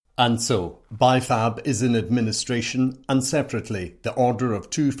And so, BIFAB is in administration, and separately, the order of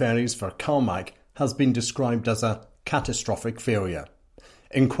 2 ferries for CalMac has been described as a catastrophic failure.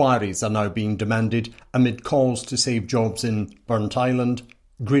 Inquiries are now being demanded amid calls to save jobs in Burnt Island,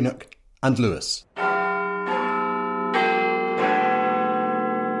 Greenock and Lewis.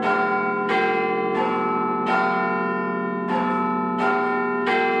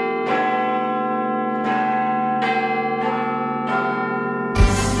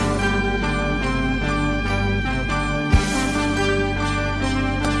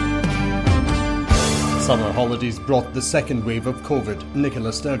 Summer holidays brought the second wave of COVID.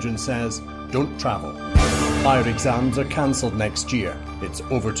 Nicola Sturgeon says, don't travel. Higher exams are cancelled next year. It's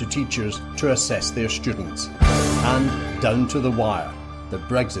over to teachers to assess their students. And down to the wire, the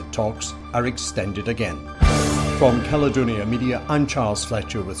Brexit talks are extended again. From Caledonia Media, I'm Charles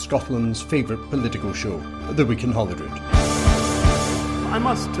Fletcher with Scotland's favourite political show, The Week in Holyrood. I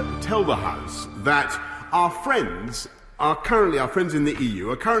must tell the House that our friends in the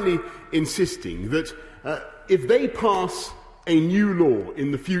EU are currently insisting that if they pass a new law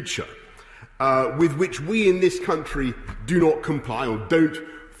in the future with which we in this country do not comply or don't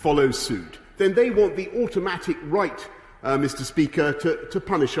follow suit, then they want the automatic right, Mr. Speaker, to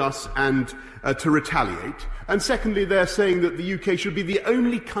punish us and to retaliate. And secondly, they're saying that the UK should be the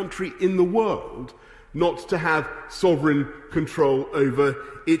only country in the world not to have sovereign control over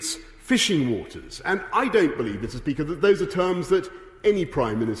its fishing waters. And I don't believe, Mr. Speaker, that those are terms that any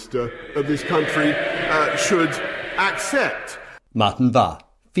Prime Minister of this country should accept. Martin Va,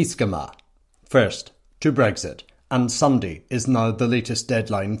 Fiskama. First, to Brexit. And Sunday is now the latest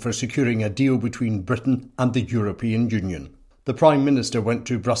deadline for securing a deal between Britain and the European Union. The Prime Minister went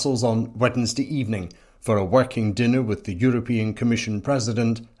to Brussels on Wednesday evening for a working dinner with the European Commission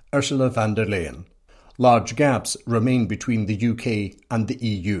President, Ursula von der Leyen. Large gaps remain between the UK and the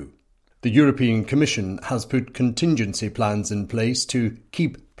EU. The European Commission has put contingency plans in place to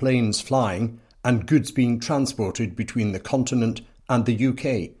keep planes flying and goods being transported between the continent and the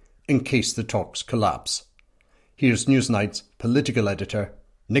UK in case the talks collapse. Here's Newsnight's political editor,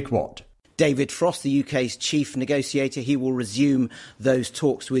 Nick Watt. David Frost, the UK's chief negotiator, he will resume those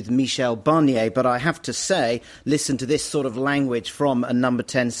talks with Michel Barnier. But I have to say, listen to this sort of language from a Number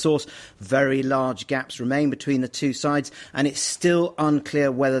 10 source. Very large gaps remain between the two sides, and it's still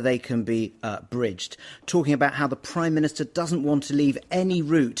unclear whether they can be bridged. Talking about how the Prime Minister doesn't want to leave any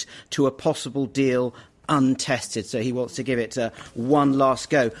route to a possible deal untested, so he wants to give it one last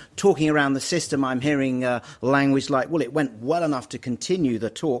go. Talking around the system, I'm hearing language like, well, it went well enough to continue the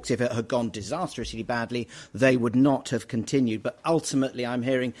talks. If it had gone disastrously badly, they would not have continued. But ultimately, I'm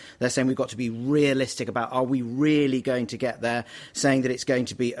hearing they're saying we've got to be realistic about, are we really going to get there, saying that it's going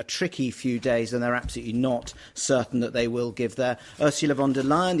to be a tricky few days, and they're absolutely not certain that they will give there. Ursula von der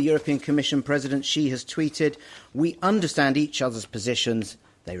Leyen, the European Commission President, she has tweeted, we understand each other's positions,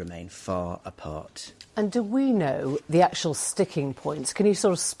 they remain far apart. And do we know the actual sticking points? Can you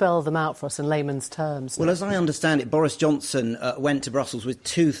sort of spell them out for us in layman's terms? Well, as I understand it, Boris Johnson went to Brussels with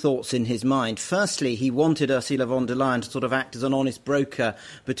two thoughts in his mind. Firstly, he wanted Ursula von der Leyen to sort of act as an honest broker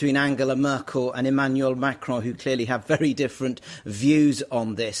between Angela Merkel and Emmanuel Macron, who clearly have very different views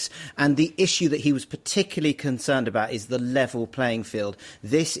on this. And the issue that he was particularly concerned about is the level playing field.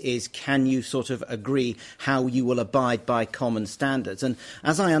 This is, can you sort of agree how you will abide by common standards? And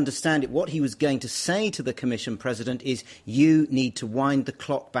as I understand it, what he was going to say to the Commission President is you need to wind the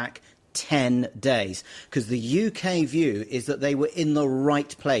clock back 10 days, because the UK view is that they were in the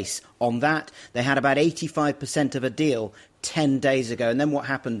right place on that. They had about 85% of a deal 10 days ago. And then what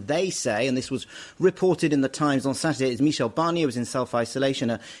happened, they say, and this was reported in the Times on Saturday, is Michel Barnier was in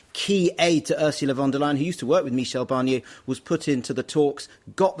self-isolation. A key aide to Ursula von der Leyen, who used to work with Michel Barnier, was put into the talks,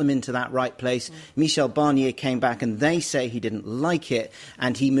 got them into that right place. Michel Barnier came back and they say he didn't like it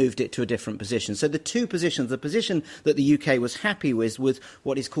and he moved it to a different position. So the two positions, the position that the UK was happy with was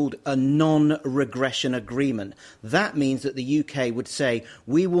what is called a non-regression agreement. That means that the UK would say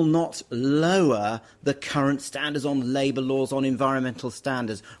we will not lower the current standards on labour laws, on environmental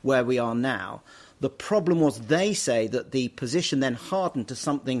standards where we are now. The problem was, they say, that the position then hardened to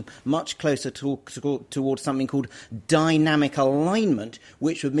something much closer towards something called dynamic alignment,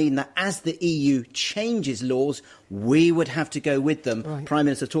 which would mean that as the EU changes laws, we would have to go with them. Right. Prime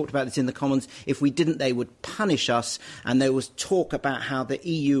Minister talked about this in the Commons. If we didn't, they would punish us. And there was talk about how the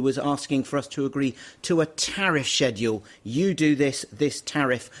EU was asking for us to agree to a tariff schedule. You do this, this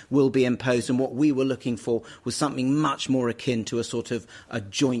tariff will be imposed. And what we were looking for was something much more akin to a sort of a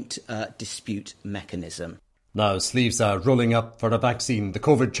joint dispute mechanism. Now sleeves are rolling up for a vaccine. The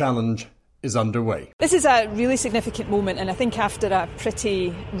COVID challenge is underway. This is a really significant moment, and I think after a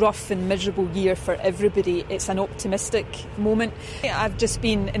pretty rough and miserable year for everybody, it's an optimistic moment. I've just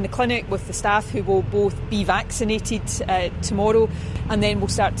been in the clinic with the staff who will both be vaccinated tomorrow, and then we'll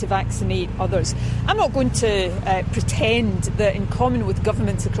start to vaccinate others. I'm not going to pretend that, in common with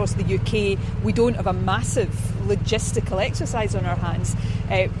governments across the UK, we don't have a massive logistical exercise on our hands.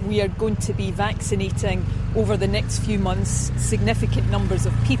 We are going to be vaccinating over the next few months significant numbers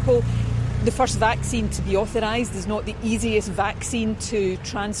of people. The first vaccine to be authorised is not the easiest vaccine to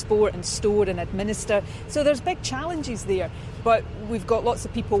transport and store and administer. So there's big challenges there. But we've got lots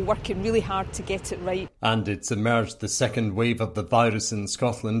of people working really hard to get it right. And it's emerged the second wave of the virus in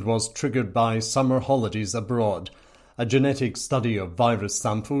Scotland was triggered by summer holidays abroad. A genetic study of virus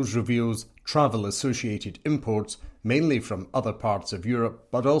samples reveals travel-associated imports, mainly from other parts of Europe,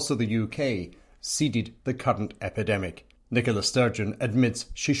 but also the UK, seeded the current epidemic. Nicola Sturgeon admits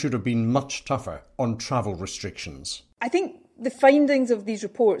she should have been much tougher on travel restrictions. I think the findings of these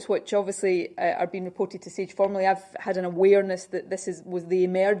reports, which obviously are being reported to SAGE formally, I've had an awareness that this was the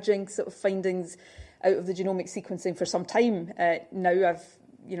emerging sort of findings out of the genomic sequencing for some time now. I've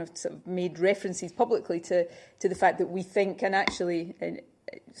sort of made references publicly to the fact that we think, and actually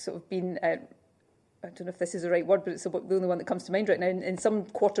sort of been I don't know if this is the right word, but it's the only one that comes to mind right now, in some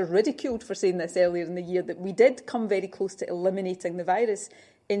quarters ridiculed for saying this earlier in the year, that we did come very close to eliminating the virus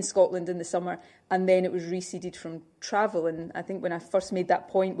in Scotland in the summer, and then it was reseeded from travel. And I think when I first made that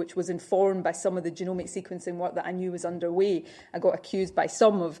point, which was informed by some of the genomic sequencing work that I knew was underway, I got accused by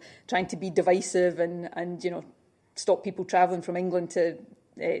some of trying to be divisive and stop people travelling from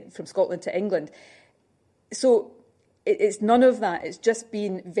from Scotland to England. So it's none of that. It's just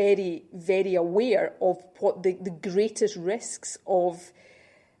being very, very aware of what the greatest risks of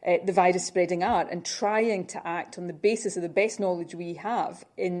the virus spreading are, and trying to act on the basis of the best knowledge we have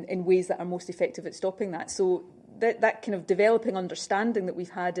in ways that are most effective at stopping that. So that kind of developing understanding that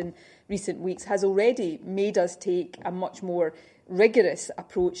we've had in recent weeks has already made us take a much more rigorous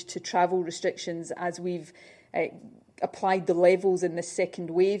approach to travel restrictions as we've applied the levels in this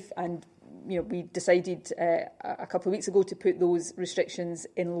second wave. And we decided a couple of weeks ago to put those restrictions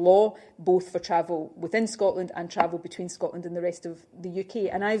in law, both for travel within Scotland and travel between Scotland and the rest of the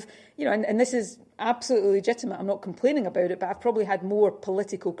UK. And I've, and this is absolutely legitimate, I'm not complaining about it, but I've probably had more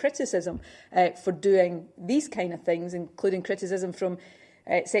political criticism for doing these kind of things, including criticism from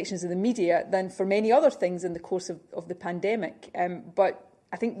sections of the media, than for many other things in the course of the pandemic. But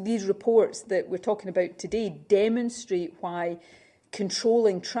I think these reports that we're talking about today demonstrate why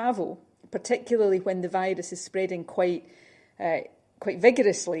controlling travel, particularly when the virus is spreading quite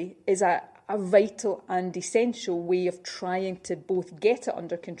vigorously, is a vital and essential way of trying to both get it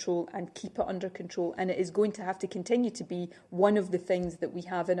under control and keep it under control. And it is going to have to continue to be one of the things that we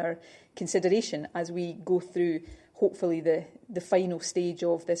have in our consideration as we go through, hopefully, the final stage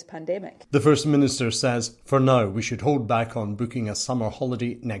of this pandemic. The First Minister says, for now, we should hold back on booking a summer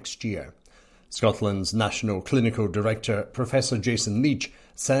holiday next year. Scotland's National Clinical Director, Professor Jason Leach,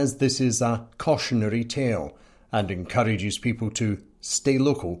 says this is a cautionary tale and encourages people to stay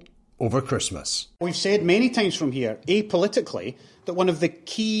local over Christmas. We've said many times from here, apolitically, that one of the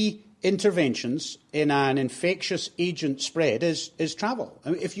key interventions in an infectious agent spread is travel.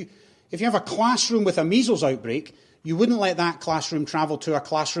 I mean, if you have a classroom with a measles outbreak, you wouldn't let that classroom travel to a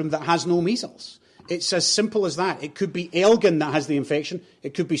classroom that has no measles. It's as simple as that. It could be Elgin that has the infection.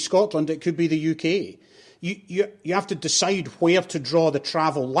 It could be Scotland. It could be the UK. You have to decide where to draw the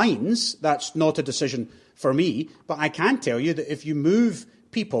travel lines. That's not a decision for me. But I can tell you that if you move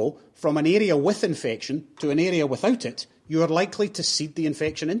people from an area with infection to an area without it, you are likely to seed the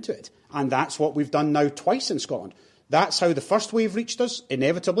infection into it. And that's what we've done now twice in Scotland. That's how the first wave reached us,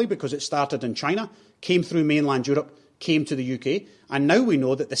 inevitably, because it started in China, came through mainland Europe, came to the UK. And now we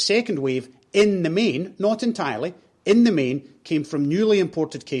know that the second wave, in the main, not entirely, in the main, came from newly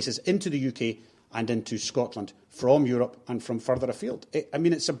imported cases into the UK and into Scotland from Europe and from further afield.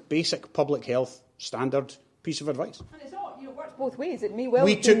 It's a basic public health standard piece of advice. And it's not, it works both ways. It may well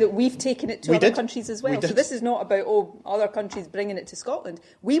be that we've taken it to other countries as well. So this is not about, other countries bringing it to Scotland.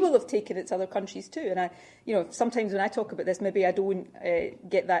 We will have taken it to other countries too. And sometimes when I talk about this, maybe I don't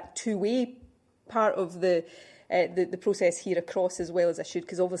get that two-way part of the process here across as well as I should,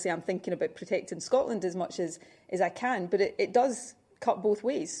 because obviously I'm thinking about protecting Scotland as much as I can, but it does cut both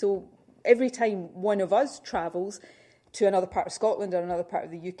ways. So every time one of us travels to another part of Scotland or another part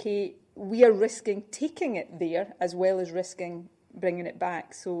of the UK, we are risking taking it there as well as risking bringing it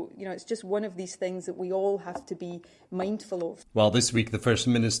back. So, it's just one of these things that we all have to be mindful of. Well, this week the First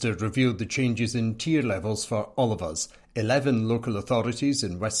Minister revealed the changes in tier levels for all of us. 11 local authorities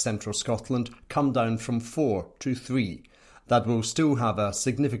in West Central Scotland come down from 4 to 3. That will still have a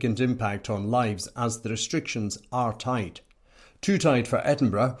significant impact on lives as the restrictions are tight. Too tight for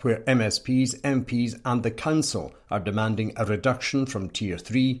Edinburgh, where MSPs, MPs and the Council are demanding a reduction from Tier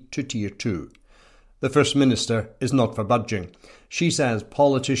 3 to Tier 2. The First Minister is not for budging. She says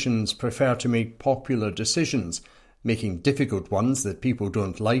politicians prefer to make popular decisions. Making difficult ones that people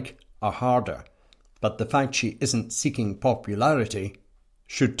don't like are harder. But the fact she isn't seeking popularity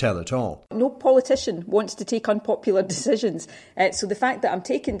should tell it all. No politician wants to take unpopular decisions. So the fact that I'm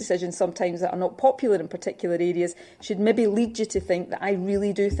taking decisions sometimes that are not popular in particular areas should maybe lead you to think that I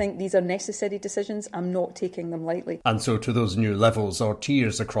really do think these are necessary decisions. I'm not taking them lightly. And so to those new levels or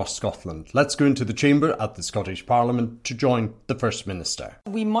tiers across Scotland, let's go into the chamber at the Scottish Parliament to join the First Minister.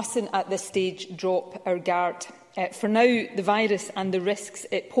 We mustn't at this stage drop our guard. For now, the virus and the risks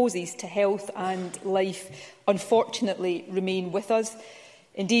it poses to health and life unfortunately remain with us.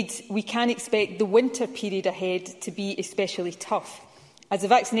 Indeed, we can expect the winter period ahead to be especially tough. As the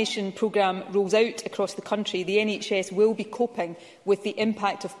vaccination programme rolls out across the country, the NHS will be coping with the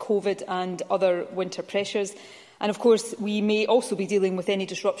impact of COVID and other winter pressures. And of course, we may also be dealing with any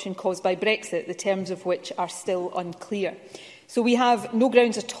disruption caused by Brexit, the terms of which are still unclear. So we have no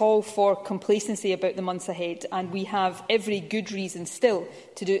grounds at all for complacency about the months ahead, and we have every good reason still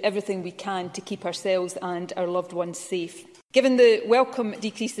to do everything we can to keep ourselves and our loved ones safe. Given the welcome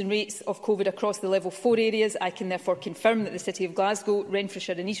decrease in rates of COVID across the Level 4 areas, I can therefore confirm that the City of Glasgow,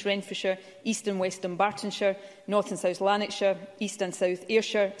 Renfrewshire and East Renfrewshire, East and West Dunbartonshire, North and South Lanarkshire, East and South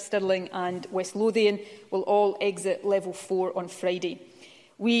Ayrshire, Stirling and West Lothian will all exit Level 4 on Friday.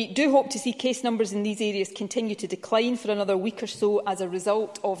 We do hope to see case numbers in these areas continue to decline for another week or so as a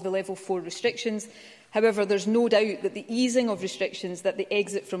result of the Level 4 restrictions. However, there is no doubt that the easing of restrictions that the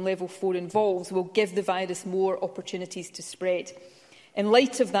exit from Level 4 involves will give the virus more opportunities to spread. In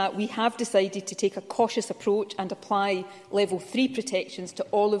light of that, we have decided to take a cautious approach and apply Level 3 protections to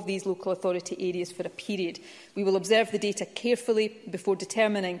all of these local authority areas for a period. We will observe the data carefully before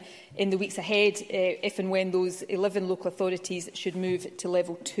determining in the weeks ahead if and when those 11 local authorities should move to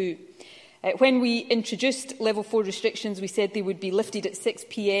Level 2. When we introduced Level 4 restrictions, we said they would be lifted at 6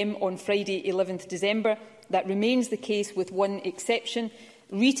 p.m. on Friday 11th December. That remains the case with one exception.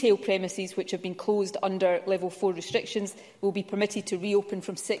 Retail premises which have been closed under Level 4 restrictions will be permitted to reopen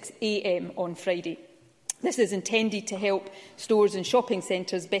from 6 a.m. on Friday. This is intended to help stores and shopping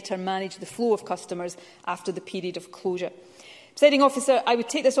centres better manage the flow of customers after the period of closure. Presiding Officer, I would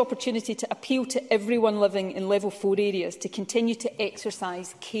take this opportunity to appeal to everyone living in Level 4 areas to continue to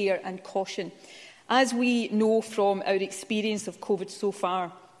exercise care and caution. As we know from our experience of COVID so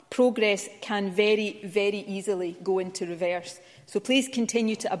far, progress can very, very easily go into reverse. So please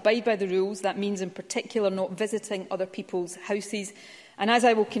continue to abide by the rules. That means in particular not visiting other people's houses. And as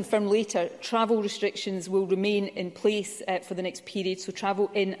I will confirm later, travel restrictions will remain in place for the next period, so travel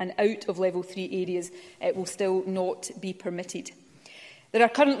in and out of Level 3 areas will still not be permitted. There are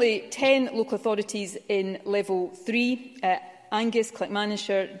currently 10 local authorities in Level 3, Angus,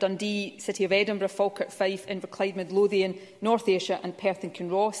 Clackmannanshire, Dundee, City of Edinburgh, Falkirk, Fife, Inverclyde, Midlothian, North Ayrshire and Perth and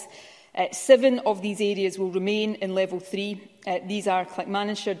Kinross. 7 of these areas will remain in Level 3. These are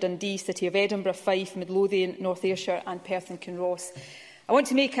Clackmannanshire, Dundee, City of Edinburgh, Fife, Midlothian, North Ayrshire and Perth and Kinross. I want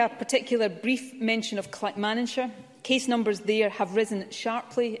to make a particular brief mention of Clackmannanshire. Case numbers there have risen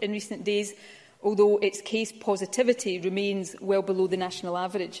sharply in recent days, although its case positivity remains well below the national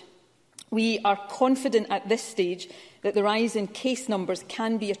average. We are confident at this stage that the rise in case numbers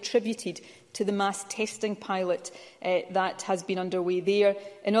can be attributed to the mass testing pilot that has been underway there.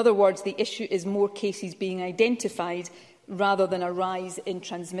 In other words, the issue is more cases being identified rather than a rise in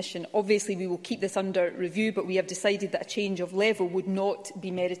transmission. Obviously, we will keep this under review, but we have decided that a change of level would not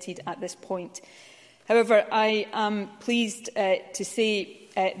be merited at this point. However, I am pleased to say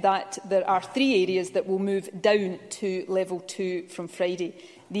that there are 3 areas that will move down to Level 2 from Friday.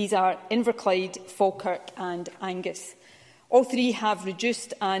 These are Inverclyde, Falkirk and Angus. All 3 have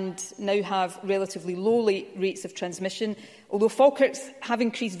reduced and now have relatively low rates of transmission, although Falkirk's have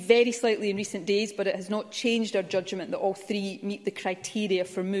increased very slightly in recent days, but it has not changed our judgment that all 3 meet the criteria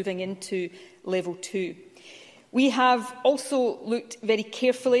for moving into Level 2. We have also looked very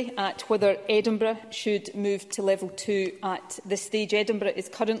carefully at whether Edinburgh should move to Level 2 at this stage. Edinburgh is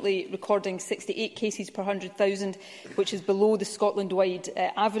currently recording 68 cases per 100,000, which is below the Scotland-wide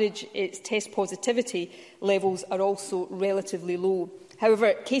average. Its test positivity levels are also relatively low.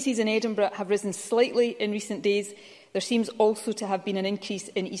 However, cases in Edinburgh have risen slightly in recent days. There seems also to have been an increase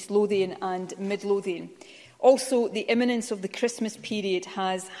in East Lothian and Mid Lothian. Also, the imminence of the Christmas period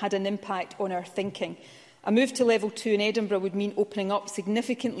has had an impact on our thinking. A move to level 2 in Edinburgh would mean opening up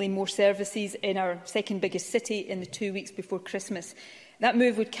significantly more services in our second biggest city in the 2 weeks before Christmas. That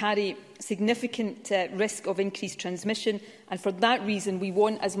move would carry significant risk of increased transmission, and for that reason we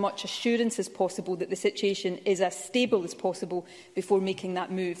want as much assurance as possible that the situation is as stable as possible before making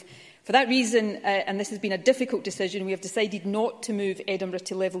that move. For that reason, and this has been a difficult decision, we have decided not to move Edinburgh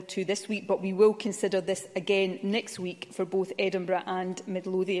to level 2 this week, but we will consider this again next week for both Edinburgh and Mid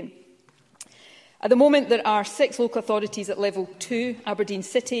Lothian. At the moment, there are 6 local authorities at level 2, Aberdeen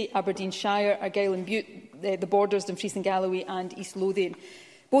City, Aberdeenshire, Argyll and Bute, the Borders, Dumfries and Galloway and East Lothian.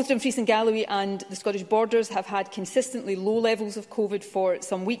 Both Dumfries and Galloway and the Scottish Borders have had consistently low levels of COVID for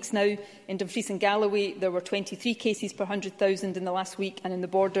some weeks now. In Dumfries and Galloway, there were 23 cases per 100,000 in the last week, and in the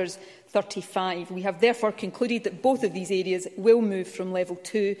Borders, 35. We have therefore concluded that both of these areas will move from level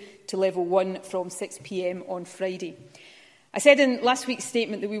 2 to level 1 from 6 p.m. on Friday. I said in last week's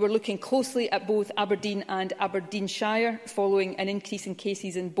statement that we were looking closely at both Aberdeen and Aberdeenshire, following an increase in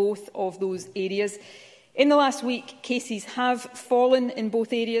cases in both of those areas. In the last week, cases have fallen in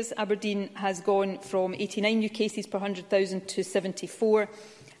both areas. Aberdeen has gone from 89 new cases per 100,000 to 74.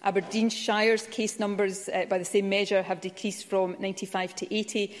 Aberdeenshire's case numbers, by the same measure, have decreased from 95 to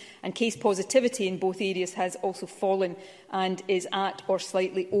 80, and case positivity in both areas has also fallen and is at or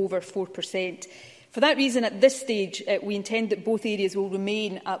slightly over 4%. For that reason, at this stage, we intend that both areas will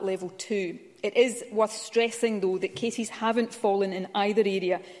remain at level 2. It is worth stressing, though, that cases haven't fallen in either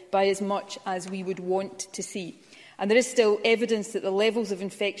area by as much as we would want to see. And there is still evidence that the levels of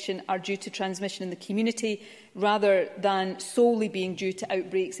infection are due to transmission in the community, rather than solely being due to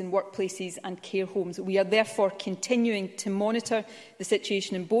outbreaks in workplaces and care homes. We are therefore continuing to monitor the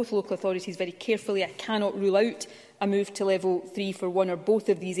situation in both local authorities very carefully. I cannot rule out a move to level 3 for one or both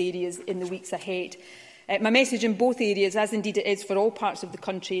of these areas in the weeks ahead. My message in both areas, as indeed it is for all parts of the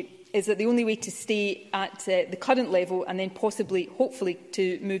country, is that the only way to stay at the current level and then possibly, hopefully,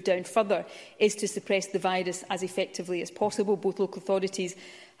 to move down further is to suppress the virus as effectively as possible. Both local authorities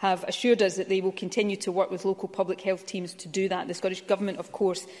have assured us that they will continue to work with local public health teams to do that. The Scottish Government, of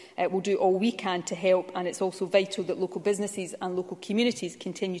course, will do all we can to help, and it's also vital that local businesses and local communities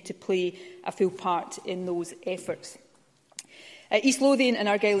continue to play a full part in those efforts. East Lothian and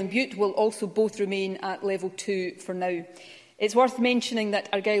Argyll and Bute will also both remain at level 2 for now. It's worth mentioning that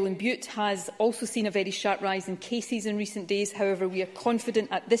Argyll and Bute has also seen a very sharp rise in cases in recent days. However, we are confident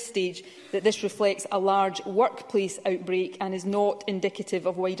at this stage that this reflects a large workplace outbreak and is not indicative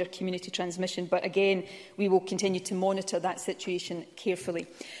of wider community transmission. But again, we will continue to monitor that situation carefully.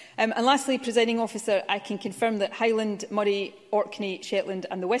 And lastly, Presiding Officer, I can confirm that Highland, Moray, Orkney, Shetland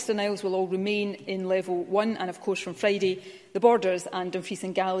and the Western Isles will all remain in level 1, and of course from Friday the Borders and Dumfries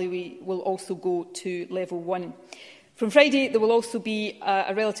and Galloway will also go to level 1. From Friday, there will also be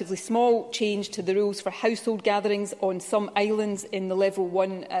a relatively small change to the rules for household gatherings on some islands in the level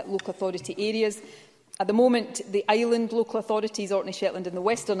 1 local authority areas. At the moment, the island local authorities, Orkney, Shetland and the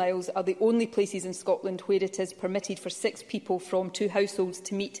Western Isles, are the only places in Scotland where it is permitted for 6 people from 2 households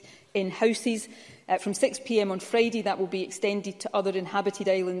to meet in houses. From 6 p.m. on Friday, that will be extended to other inhabited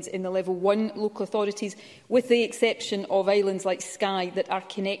islands in the level 1 local authorities, with the exception of islands like Skye that are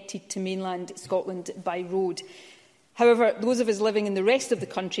connected to mainland Scotland by road. However, those of us living in the rest of the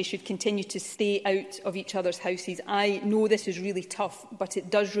country should continue to stay out of each other's houses. I know this is really tough, but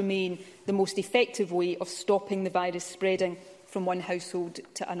it does remain the most effective way of stopping the virus spreading from one household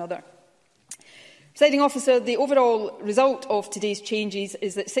to another. Presiding Officer, the overall result of today's changes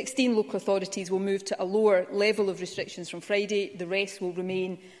is that 16 local authorities will move to a lower level of restrictions from Friday. The rest will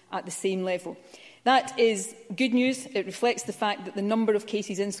remain at the same level. That is good news. It reflects the fact that the number of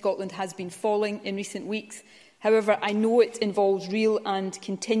cases in Scotland has been falling in recent weeks. However, I know it involves real and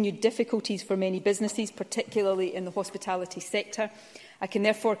continued difficulties for many businesses, particularly in the hospitality sector. I can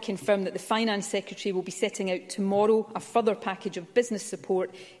therefore confirm that the Finance Secretary will be setting out tomorrow a further package of business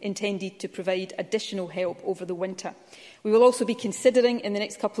support intended to provide additional help over the winter. We will also be considering in the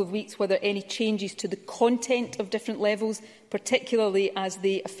next couple of weeks whether any changes to the content of different levels, particularly as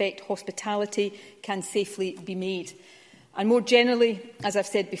they affect hospitality, can safely be made. And more generally, as I've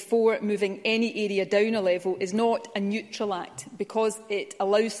said before, moving any area down a level is not a neutral act. Because it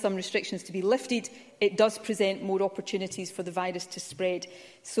allows some restrictions to be lifted, it does present more opportunities for the virus to spread.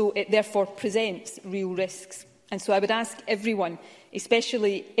 So it therefore presents real risks. And so I would ask everyone,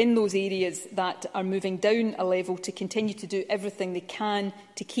 especially in those areas that are moving down a level, to continue to do everything they can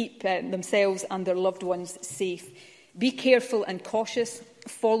to keep themselves and their loved ones safe. Be careful and cautious,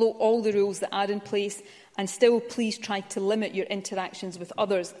 follow all the rules that are in place, and still please try to limit your interactions with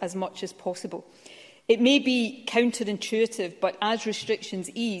others as much as possible. It may be counterintuitive, but as restrictions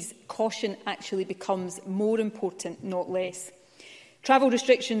ease, caution actually becomes more important, not less. Travel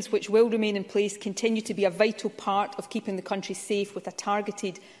restrictions, which will remain in place, continue to be a vital part of keeping the country safe with a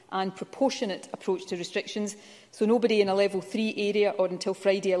targeted and proportionate approach to restrictions. So nobody in a Level 3 area or until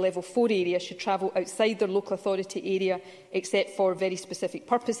Friday a Level 4 area should travel outside their local authority area except for very specific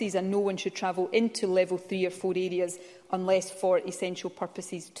purposes, and no one should travel into Level 3 or 4 areas unless for essential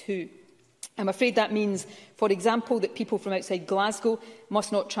purposes too. I'm afraid that means, for example, that people from outside Glasgow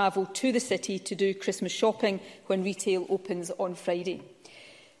must not travel to the city to do Christmas shopping when retail opens on Friday.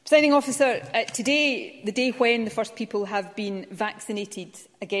 Presiding Officer, today, the day when the first people have been vaccinated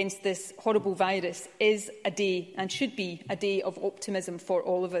against this horrible virus, is a day, and should be, a day of optimism for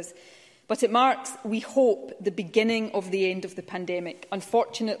all of us. But it marks, we hope, the beginning of the end of the pandemic.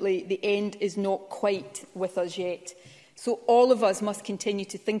 Unfortunately, the end is not quite with us yet. So all of us must continue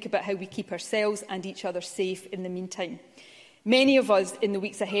to think about how we keep ourselves and each other safe in the meantime. Many of us in the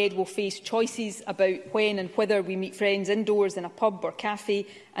weeks ahead will face choices about when and whether we meet friends indoors in a pub or cafe,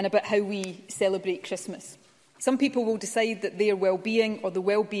 and about how we celebrate Christmas. Some people will decide that their well-being or the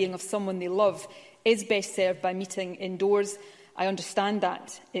well-being of someone they love is best served by meeting indoors. I understand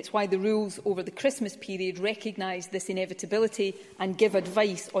that. It's why the rules over the Christmas period recognise this inevitability and give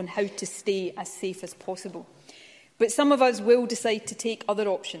advice on how to stay as safe as possible. But some of us will decide to take other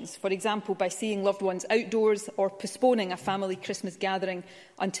options, for example, by seeing loved ones outdoors or postponing a family Christmas gathering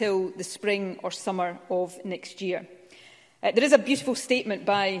until the spring or summer of next year. There is a beautiful statement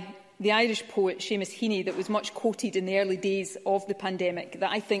by the Irish poet Seamus Heaney that was much quoted in the early days of the pandemic that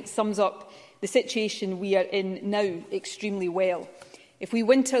I think sums up the situation we are in now extremely well. If we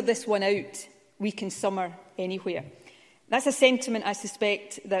winter this one out, we can summer anywhere. That's a sentiment, I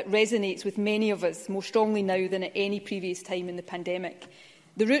suspect, that resonates with many of us more strongly now than at any previous time in the pandemic.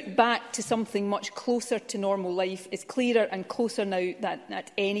 The route back to something much closer to normal life is clearer and closer now than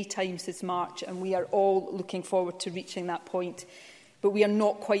at any time since March, and we are all looking forward to reaching that point. But we are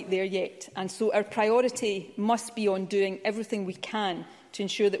not quite there yet, and so our priority must be on doing everything we can to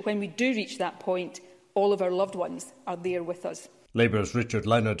ensure that when we do reach that point, all of our loved ones are there with us. Labour's Richard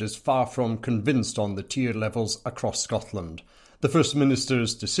Leonard is far from convinced on the tier levels across Scotland. The First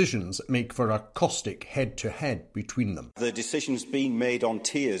Minister's decisions make for a caustic head-to-head between them. The decisions being made on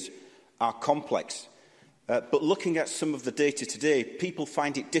tiers are complex, but looking at some of the data today, people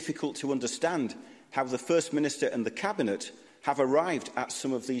find it difficult to understand how the First Minister and the Cabinet have arrived at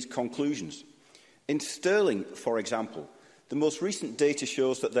some of these conclusions. In Stirling, for example, the most recent data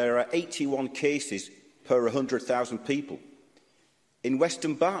shows that there are 81 cases per 100,000 people. In West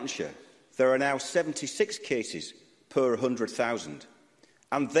Dunbartonshire, there are now 76 cases per 100,000,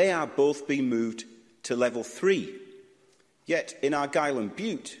 and they are both being moved to Level 3. Yet in Argyll and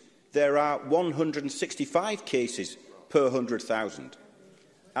Bute, there are 165 cases per 100,000,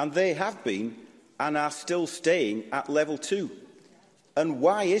 and they have been and are still staying at Level 2. And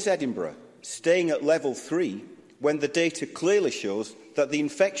why is Edinburgh staying at Level 3 when the data clearly shows that the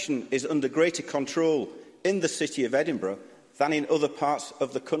infection is under greater control in the city of Edinburgh than in other parts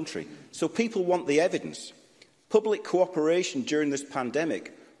of the country? So people want the evidence. Public cooperation during this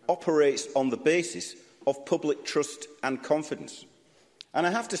pandemic operates on the basis of public trust and confidence. And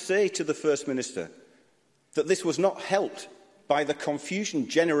I have to say to the First Minister that this was not helped by the confusion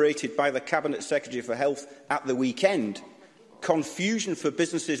generated by the Cabinet Secretary for Health at the weekend, confusion for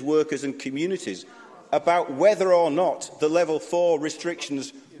businesses, workers and communities about whether or not the Level 4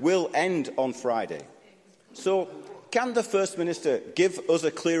 restrictions will end on Friday. So, can the First Minister give us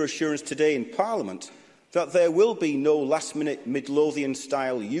a clear assurance today in Parliament that there will be no last-minute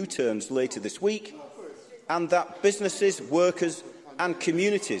Midlothian-style U-turns later this week, and that businesses, workers and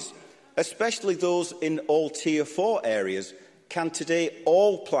communities, especially those in all Tier 4 areas, can today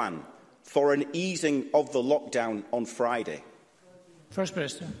all plan for an easing of the lockdown on Friday? First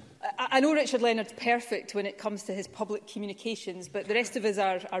Minister. I know Richard Leonard's perfect when it comes to his public communications, but the rest of us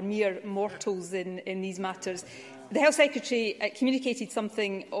are mere mortals in these matters. The Health Secretary communicated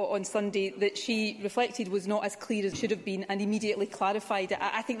something on Sunday that she reflected was not as clear as it should have been, and immediately clarified it.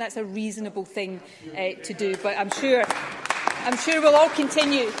 I think that's a reasonable thing to do, but I'm sure we'll all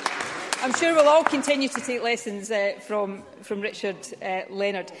continue. I'm sure we'll all continue to take lessons from Richard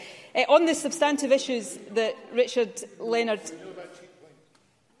Leonard. On the substantive issues that Richard Leonard...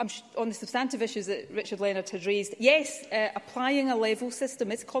 on the substantive issues that Richard Leonard had raised, yes, applying a level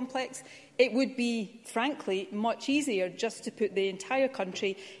system is complex. It would be, frankly, much easier just to put the entire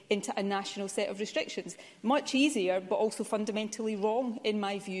country into a national set of restrictions. Much easier, but also fundamentally wrong, in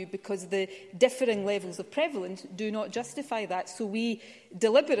my view, because the differing levels of prevalence do not justify that. So we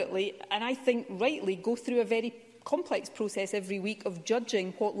deliberately, and I think rightly, go through a very complex process every week of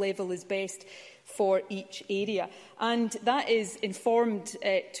judging what level is best for each area. And that is informed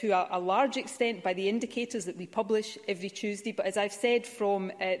to a large extent by the indicators that we publish every Tuesday. But as I've said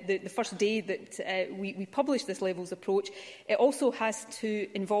from the first day that we publish this levels approach, it also has to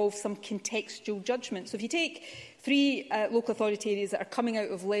involve some contextual judgment. So if you take 3 local authority areas that are coming out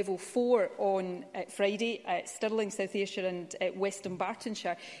of level 4 on Friday, Stirling, South Ayrshire and Western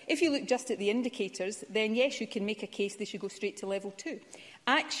Bartonshire, if you look just at the indicators, then yes, you can make a case they should go straight to level 2.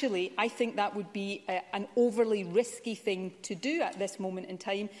 Actually, I think that would be an overly risky thing to do at this moment in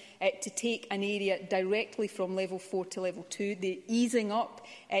time, to take an area directly from level 4 to level 2. The easing up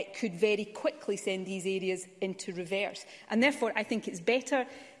could very quickly send these areas into reverse. And therefore, I think it's better,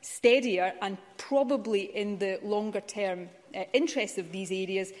 steadier and probably in the longer term interest of these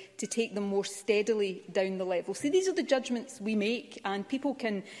areas to take them more steadily down the level. So these are the judgments we make, and people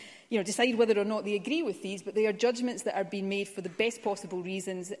can decide whether or not they agree with these, but they are judgments that are being made for the best possible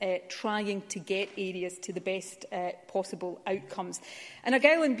reasons, trying to get areas to the best possible outcomes. And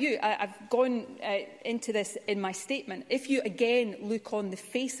Argyll and Bute, I've gone into this in my statement. If you again look on the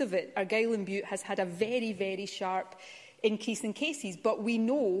face of it, Argyll and Bute has had a very, very sharp increase in cases, but we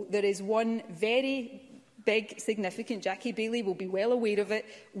know there is one very big, significant, Jackie Bailey will be well aware of it,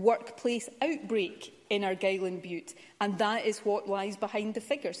 workplace outbreak in Argyll and Bute. And that is what lies behind the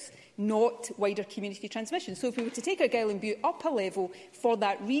figures, not wider community transmission. So if we were to take Argyll and Bute up a level for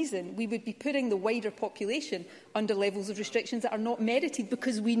that reason, we would be putting the wider population under levels of restrictions that are not merited,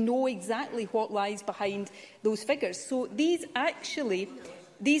 because we know exactly what lies behind those figures. So these actually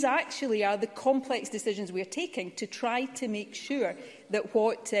are the complex decisions we are taking to try to make sure that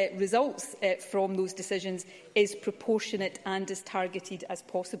what results from those decisions is proportionate and as targeted as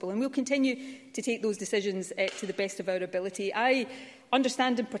possible. And we'll continue to take those decisions to the best of our ability. I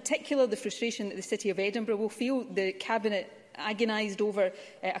understand in particular the frustration that the City of Edinburgh will feel. The Cabinet agonised over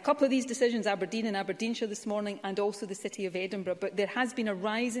a couple of these decisions, Aberdeen and Aberdeenshire this morning, and also the City of Edinburgh. But there has been a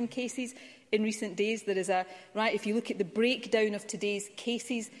rise in cases in recent days. There is if you look at the breakdown of today's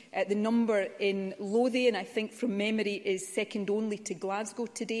cases, the number in Lothian, I think from memory, is second only to Glasgow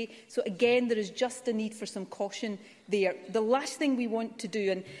today. So again, there is just a need for some caution there. The last thing we want to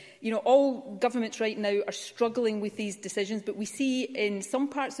do, and all governments right now are struggling with these decisions, but we see in some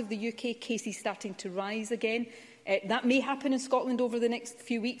parts of the UK cases starting to rise again. That may happen in Scotland over the next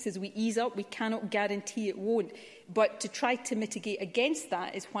few weeks as we ease up. We cannot guarantee it won't. But to try to mitigate against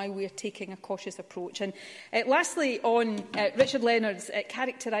that is why we are taking a cautious approach. And lastly, on Richard Leonard's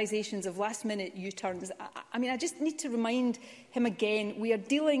characterisations of last-minute U-turns, I just need to remind him again, we are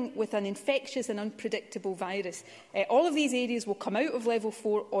dealing with an infectious and unpredictable virus. All of these areas will come out of level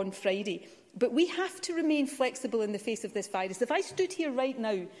 4 on Friday. But we have to remain flexible in the face of this virus. If I stood here right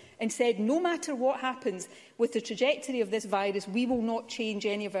now and said, no matter what happens with the trajectory of this virus, we will not change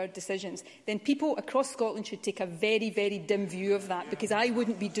any of our decisions, then people across Scotland should take a very, very dim view of that, because I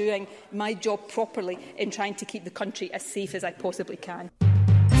wouldn't be doing my job properly in trying to keep the country as safe as I possibly can.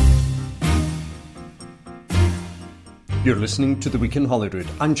 You're listening to The Week in Holyrood.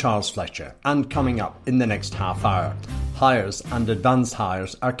 I'm Charles Fletcher, and coming up in the next half hour, hires and advanced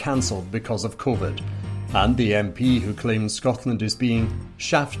hires are cancelled because of COVID, and the MP who claims Scotland is being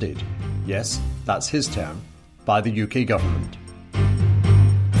shafted, yes, that's his term, by the UK government.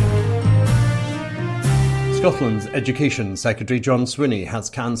 Scotland's Education Secretary John Swinney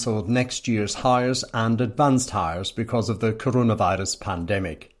has cancelled next year's hires and advanced hires because of the coronavirus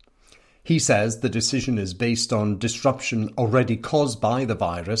pandemic. He says the decision is based on disruption already caused by the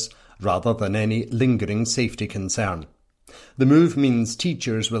virus rather than any lingering safety concern. The move means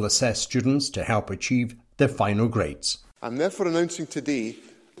teachers will assess students to help achieve their final grades. I'm therefore announcing today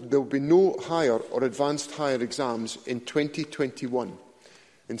there will be no higher or advanced higher exams in 2021.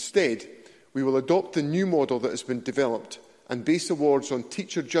 Instead, we will adopt the new model that has been developed and base awards on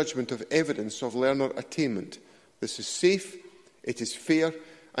teacher judgment of evidence of learner attainment. This is safe, it is fair,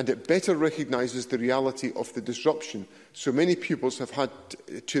 and it better recognises the reality of the disruption so many pupils have had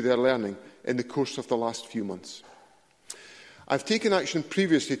to their learning in the course of the last few months. I've taken action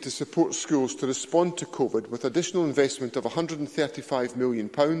previously to support schools to respond to COVID with additional investment of £135 million,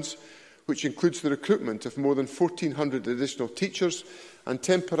 which includes the recruitment of more than 1,400 additional teachers and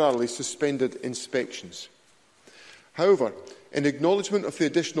temporarily suspended inspections. However, In acknowledgement of the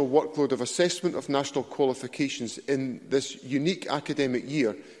additional workload of assessment of national qualifications in this unique academic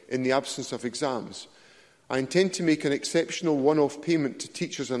year in the absence of exams, I intend to make an exceptional one-off payment to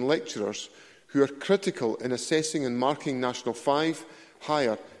teachers and lecturers who are critical in assessing and marking National 5,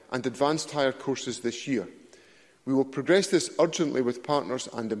 Higher and Advanced Higher courses this year. We will progress this urgently with partners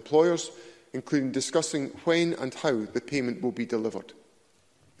and employers, including discussing when and how the payment will be delivered.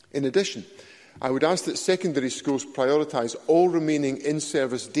 In addition, I would ask that secondary schools prioritise all remaining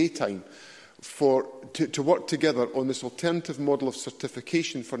in-service daytime to work together on this alternative model of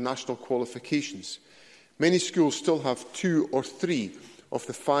certification for national qualifications. Many schools still have 2 or 3 of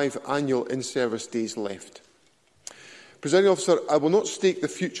the 5 annual in-service days left. Presiding Officer, I will not stake the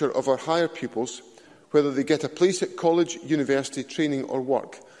future of our higher pupils, whether they get a place at college, university, training or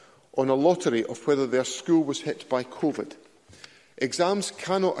work, on a lottery of whether their school was hit by COVID. Exams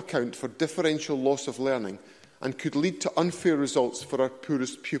cannot account for differential loss of learning and could lead to unfair results for our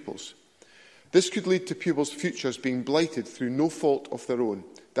poorest pupils. This could lead to pupils' futures being blighted through no fault of their own.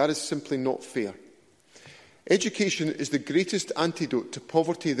 That is simply not fair. Education is the greatest antidote to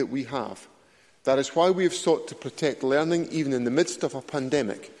poverty that we have. That is why we have sought to protect learning even in the midst of a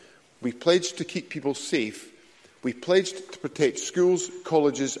pandemic. We pledged to keep people safe. We pledged to protect schools,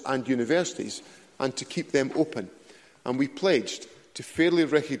 colleges and universities and to keep them open. And we pledged to fairly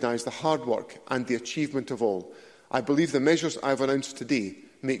recognise the hard work and the achievement of all. I believe the measures I have announced today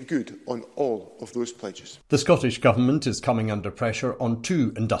make good on all of those pledges. The Scottish Government is coming under pressure on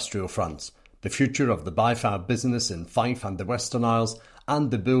 2 industrial fronts: the future of the BIFAB business in Fife and the Western Isles,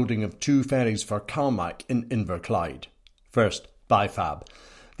 and the building of 2 ferries for Carmack in Inverclyde. First, BIFAB.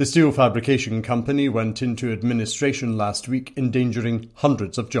 The steel fabrication company went into administration last week, endangering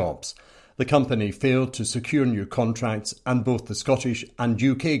hundreds of jobs. The company failed to secure new contracts, and both the Scottish and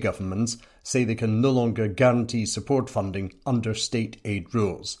UK governments say they can no longer guarantee support funding under state aid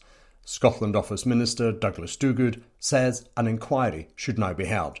rules. Scotland Office Minister Douglas Duguid says an inquiry should now be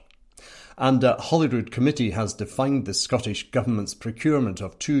held. And a Holyrood committee has defined the Scottish Government's procurement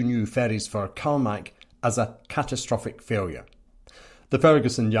of 2 new ferries for Carmack as a catastrophic failure. The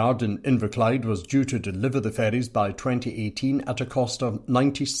Ferguson Yard in Inverclyde was due to deliver the ferries by 2018 at a cost of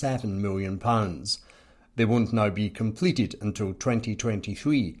 £97 million. They won't now be completed until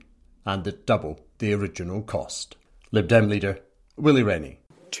 2023 and at double the original cost. Lib Dem leader Willie Rennie.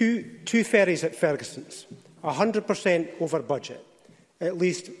 Two ferries at Ferguson's, 100% over budget, at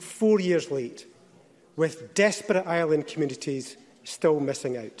least 4 years late, with desperate island communities still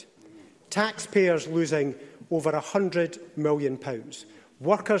missing out. Taxpayers losing over £100 million.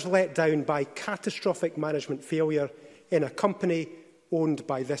 Workers let down by catastrophic management failure in a company owned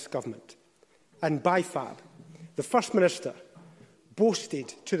by this government. And BIFAB, the First Minister,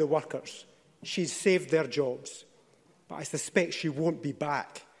 boasted to the workers she's saved their jobs, but I suspect she won't be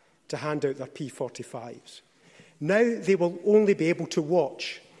back to hand out their P45s. Now they will only be able to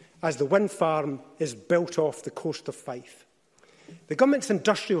watch as the wind farm is built off the coast of Fife. The government's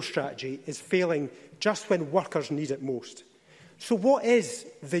industrial strategy is failing just when workers need it most. So what is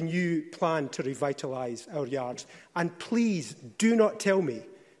the new plan to revitalise our yards? And please do not tell me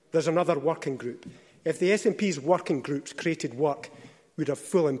there's another working group. If the SNP's working groups created work, we'd have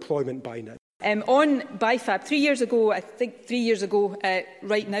full employment by now. On BIFAB, 3 years ago, I think 3 years ago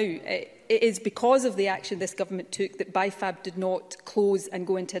right now, it is because of the action this government took that BIFAB did not close and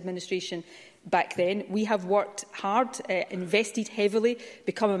go into administration back then. We have worked hard, invested heavily,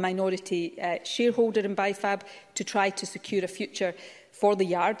 become a minority shareholder in BIFAB to try to secure a future for the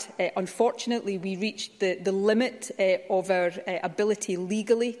yard. Unfortunately, we reached the limit of our ability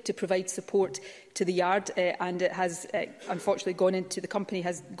legally to provide support to the yard, and it has unfortunately the company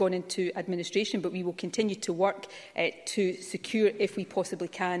has gone into administration, but we will continue to work to secure, if we possibly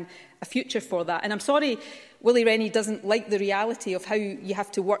can, a future for that. And I'm sorry Willie Rennie doesn't like the reality of how you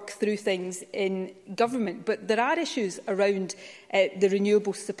have to work through things in government, but there are issues around the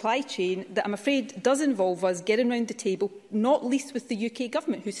renewable supply chain that I'm afraid does involve us getting round the table, not least with the UK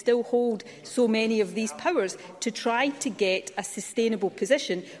government, who still hold so many of these powers, to try to get a sustainable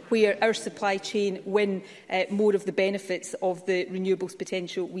position where our supply chain win more of the benefits of the renewables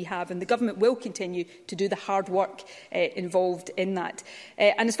potential we have. And the government will continue to do the hard work involved in that.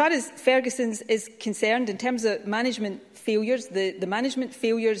 And as far as Ferguson's is concerned, in terms terms of management failures, the management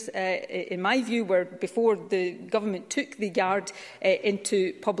failures, in my view, were before the government took the yard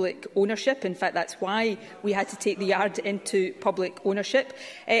into public ownership. In fact, that's why we had to take the yard into public ownership.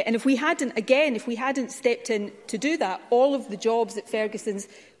 And if we hadn't stepped in to do that, all of the jobs at Ferguson's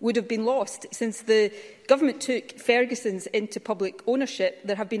would have been lost. Since the government took Ferguson's into public ownership,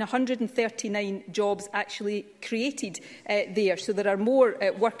 there have been 139 jobs actually created there. So there are more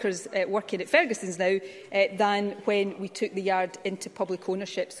workers working at Ferguson's now than when we took the yard into public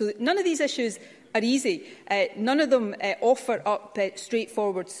ownership. So none of these issues are easy. None of them offer up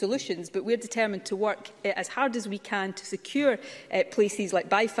straightforward solutions, but we're determined to work as hard as we can to secure places like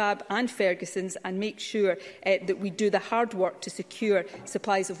Bifab and Ferguson's and make sure that we do the hard work to secure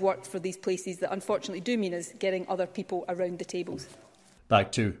supplies of work for these places that unfortunately do mean us getting other people around the tables.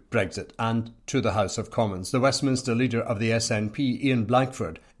 Back to Brexit and to the House of Commons. The Westminster leader of the SNP, Ian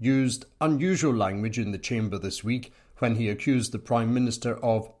Blackford, used unusual language in the chamber this week when he accused the Prime Minister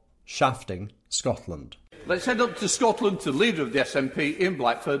of shafting Scotland. Let's head up to Scotland to the leader of the SNP, Ian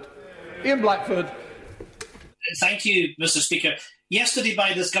Blackford. Ian Blackford. Thank you, Mr Speaker. Yesterday,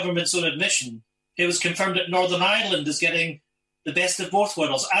 by this government's own admission, it was confirmed that Northern Ireland is getting the best of both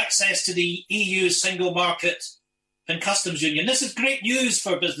worlds, access to the EU's single market and customs union. This is great news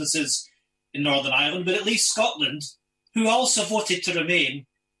for businesses in Northern Ireland, but it leaves Scotland, who also voted to remain,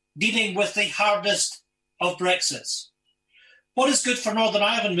 dealing with the hardest of Brexits. What is good for Northern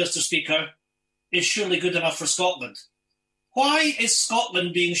Ireland, Mr Speaker, is surely good enough for Scotland. Why is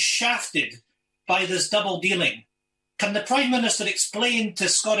Scotland being shafted by this double dealing? Can the Prime Minister explain to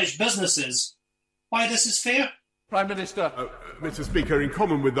Scottish businesses why this is fair? Prime Minister. Mr Speaker, in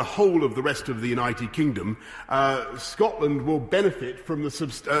common with the whole of the rest of the United Kingdom, Scotland will benefit from the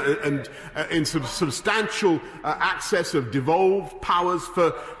substantial access of devolved powers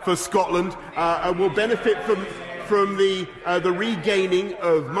for Scotland, and will benefit from the regaining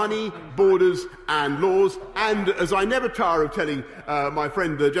of money, borders and laws. And as I never tire of telling my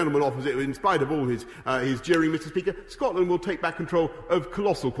friend, the gentleman opposite, in spite of all his jeering, Mr Speaker, Scotland will take back control of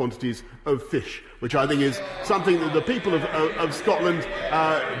colossal quantities of fish, which I think is something that the people of Scotland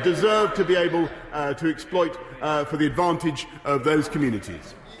deserve to be able to exploit for the advantage of those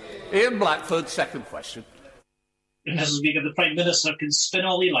communities. Ian Blackford, second question. Mr Speaker, the Prime Minister can spin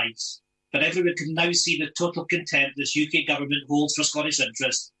all he likes, but everyone can now see the total contempt this UK government holds for Scottish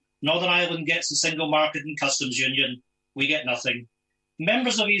interests. Northern Ireland gets the single market and customs union. We get nothing.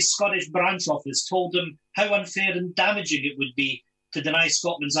 Members of his Scottish branch office told him how unfair and damaging it would be to deny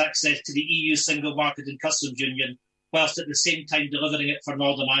Scotland's access to the EU single market and customs union, whilst at the same time delivering it for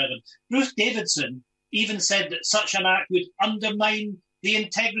Northern Ireland. Ruth Davidson even said that such an act would undermine the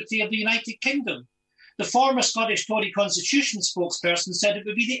integrity of the United Kingdom. The former Scottish Tory Constitution spokesperson said it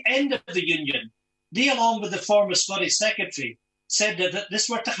would be the end of the union. They, along with the former Scottish Secretary, said that if this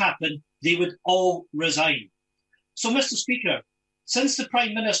were to happen, they would all resign. So, Mr Speaker, since the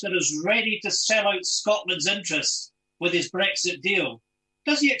Prime Minister is ready to sell out Scotland's interests with his Brexit deal,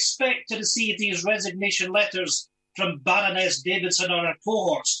 does he expect to receive these resignation letters from Baroness Davidson or her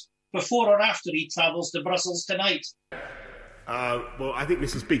cohorts before or after he travels to Brussels tonight? Well, I think,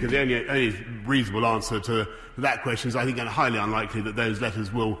 Mr Speaker, the only reasonable answer to that question is I think it's highly unlikely that those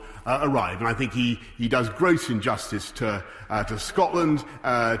letters will arrive. And I think he does gross injustice to Scotland,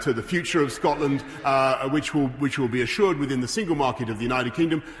 to the future of Scotland, which will be assured within the single market of the United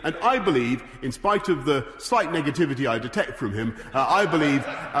Kingdom. And I believe, in spite of the slight negativity I detect from him, I believe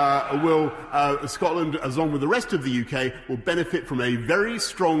Scotland, as long with the rest of the UK, will benefit from a very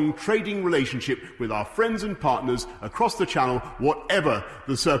strong trading relationship with our friends and partners across the Channel, whatever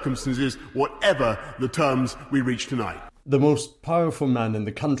the circumstances, whatever the terms we reach tonight. The most powerful man in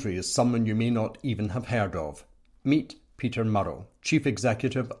the country is someone you may not even have heard of. Meet Peter Murrow, Chief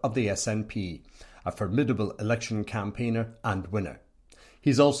Executive of the SNP, a formidable election campaigner and winner.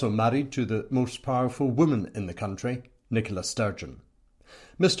 He's also married to the most powerful woman in the country, Nicola Sturgeon.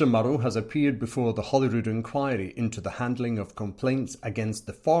 Mr Murrow has appeared before the Holyrood inquiry into the handling of complaints against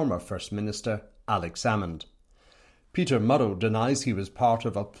the former First Minister, Alex Salmond. Peter Murrow denies he was part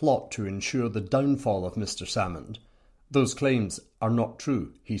of a plot to ensure the downfall of Mr Salmond. Those claims are not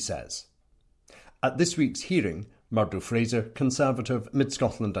true, he says. At this week's hearing, Murdo Fraser, Conservative,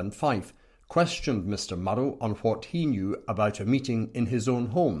 Mid-Scotland and Fife, questioned Mr Murrow on what he knew about a meeting in his own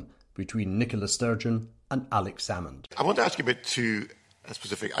home between Nicola Sturgeon and Alex Salmond. I want to ask you about two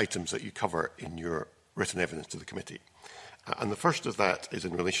specific items that you cover in your written evidence to the committee. And the first of that is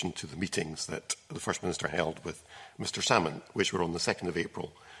in relation to the meetings that the First Minister held with Mr Salmond, which were on the 2nd of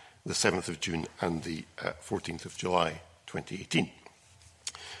April, the 7th of June and the 14th of July 2018.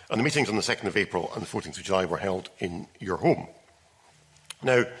 And the meetings on the 2nd of April and the 14th of July were held in your home.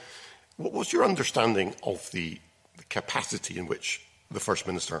 Now, what was your understanding of the capacity in which the First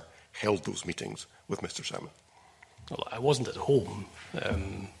Minister held those meetings with Mr Salmon? Well, I wasn't at home,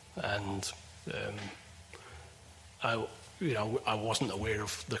 I wasn't aware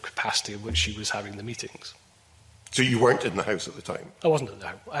of the capacity in which she was having the meetings. So you weren't in the House at the time? I wasn't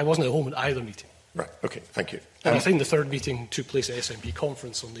at home at either meeting. Right, OK, thank you. And I think the third meeting took place at SNP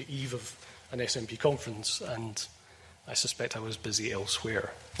conference on the eve of an SNP conference, and I suspect I was busy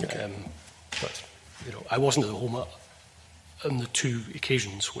elsewhere. Okay. But I wasn't at home on the two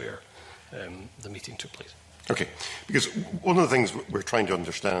occasions where the meeting took place. OK, because one of the things we're trying to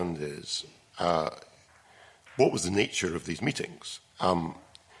understand is what was the nature of these meetings?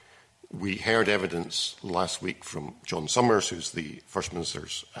 We heard evidence last week from John Summers, who's the First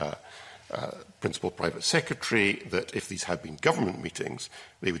Minister's principal private secretary, that if these had been government meetings,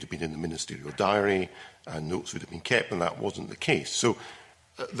 they would have been in the ministerial diary and notes would have been kept, and that wasn't the case. So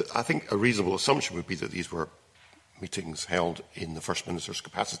I think a reasonable assumption would be that these were meetings held in the First Minister's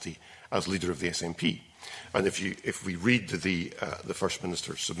capacity as leader of the SNP. And if we read the First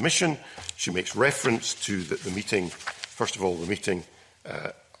Minister's submission, she makes reference to the meeting, first of all, the meeting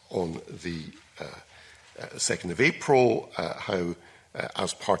on the 2nd of April, how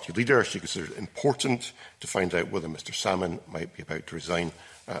as party leader she considered it important to find out whether Mr Salmon might be about to resign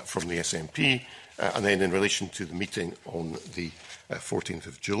from the SNP. And then in relation to the meeting on the 14th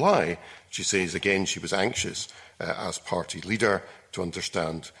of July, she says again she was anxious as party leader to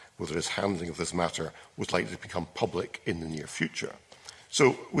understand whether his handling of this matter was likely to become public in the near future.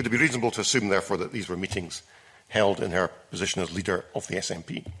 So would it be reasonable to assume, therefore, that these were meetings held in her position as leader of the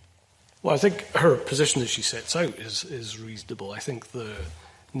SNP? Well, I think her position as she sets out is reasonable. I think the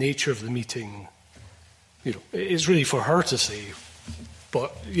nature of the meeting, is really for her to say.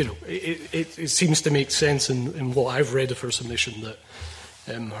 But, it seems to make sense in what I've read of her submission that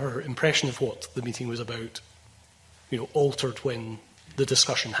her impression of what the meeting was about, altered when the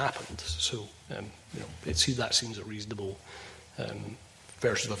discussion happened. So, that seems a reasonable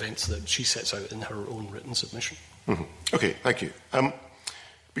version of events that she sets out in her own written submission. Mm-hmm. OK, thank you.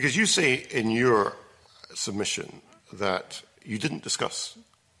 Because you say in your submission that you didn't discuss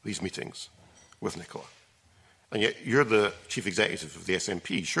these meetings with Nicola, and yet you're the chief executive of the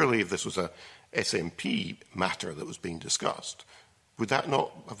SNP. Surely if this was a SNP matter that was being discussed, would that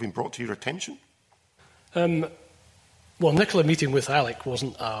not have been brought to your attention? Well, Nicola meeting with Alec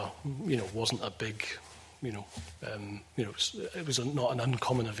wasn't a big, it was not an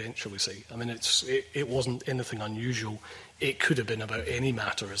uncommon event, shall we say. I mean, it wasn't anything unusual. It could have been about any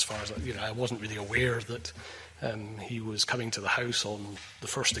matter as far as, I wasn't really aware that he was coming to the House on the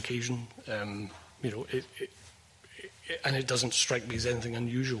first occasion. And it doesn't strike me as anything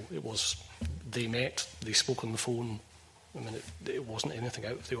unusual. It was, they met, they spoke on the phone. I mean, it wasn't anything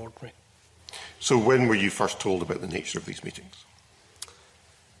out of the ordinary. So when were you first told about the nature of these meetings?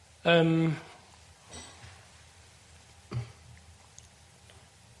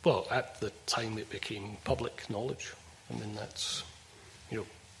 Well, at the time it became public knowledge. I mean, that's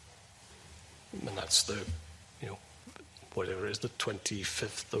the, whatever it is, the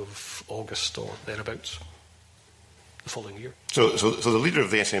 25th of August or thereabouts, the following year. So the leader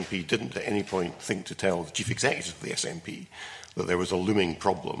of the SNP didn't at any point think to tell the chief executive of the SNP that there was a looming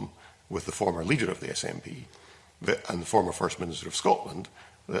problem with the former leader of the SNP and the former First Minister of Scotland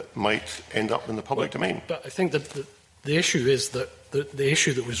that might end up in the public domain. But I think that the issue is that the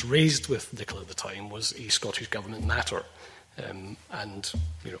issue that was raised with Nicola at the time was a Scottish Government matter.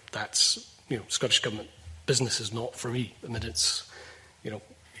 That's, Scottish Government business is not for me. I mean, it's,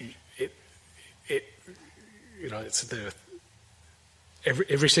 it's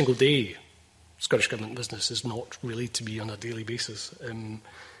every single day Scottish Government business is not really to be on a daily basis.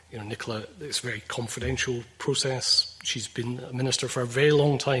 Nicola, it's a very confidential process. She's been a minister for a very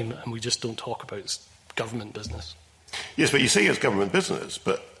long time, and we just don't talk about government business. Yes, but you say it's government business,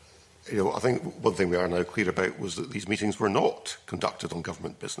 but I think one thing we are now clear about was that these meetings were not conducted on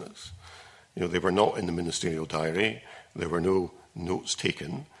government business. They were not in the ministerial diary. There were no notes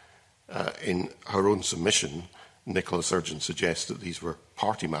taken. In her own submission, Nicola Sturgeon suggests that these were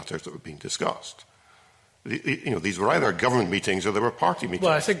party matters that were being discussed. These were either government meetings or they were party meetings.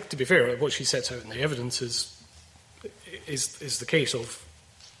 Well, I think, to be fair, what she sets out in the evidence is the case of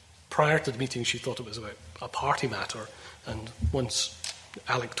prior to the meeting she thought it was about a party matter, and once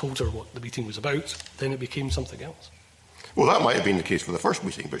Alec told her what the meeting was about, then it became something else. Well, that might have been the case for the first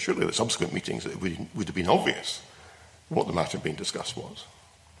meeting, but surely the subsequent meetings it would have been obvious what the matter being discussed was.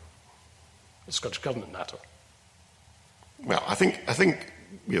 The Scottish Government matter. Well, I think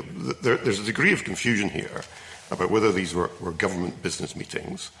there's a degree of confusion here about whether these were government business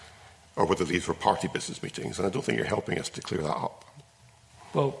meetings or whether these were party business meetings, and I don't think you're helping us to clear that up.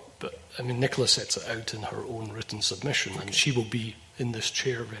 Well, but, I mean, Nicola sets it out in her own written submission, and she will be in this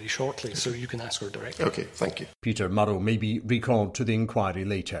chair very shortly, so you can ask her directly. OK, thank you. Peter Murrow may be recalled to the inquiry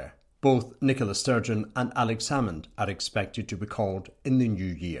later. Both Nicola Sturgeon and Alex Salmond are expected to be called in the new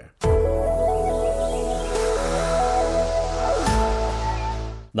year.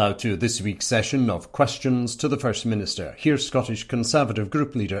 Now to this week's session of Questions to the First Minister. Here's Scottish Conservative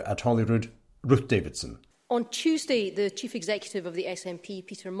Group Leader at Holyrood, Ruth Davidson. On Tuesday, the Chief Executive of the SNP,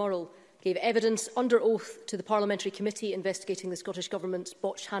 Peter Murrell, gave evidence under oath to the Parliamentary Committee investigating the Scottish Government's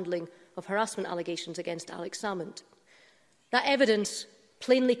botched handling of harassment allegations against Alex Salmond. That evidence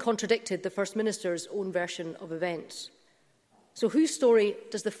plainly contradicted the First Minister's own version of events. So whose story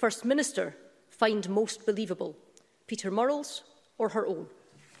does the First Minister find most believable? Peter Murrell's or her own?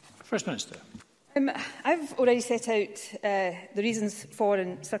 First Minister. I've already set out the reasons for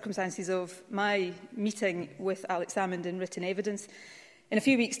and circumstances of my meeting with Alex Salmond in written evidence. In a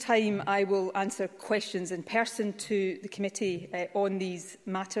few weeks' time, I will answer questions in person to the committee on these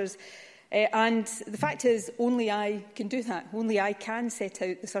matters. And the fact is, only I can do that. Only I can set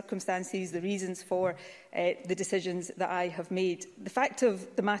out the circumstances, the reasons for the decisions that I have made. The fact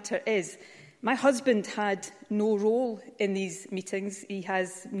of the matter is, my husband had no role in these meetings. He had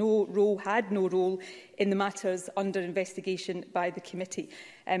no role in the matters under investigation by the committee.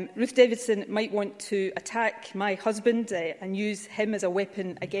 Ruth Davidson might want to attack my husband and use him as a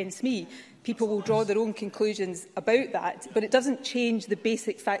weapon against me. People will draw their own conclusions about that, but it doesn't change the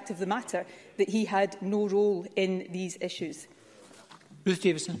basic fact of the matter that he had no role in these issues. Ruth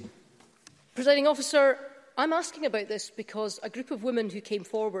Davidson. Presiding Officer, I'm asking about this because a group of women who came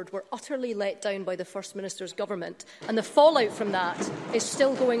forward were utterly let down by the First Minister's government, and the fallout from that is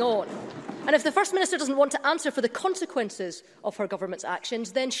still going on. And if the First Minister doesn't want to answer for the consequences of her government's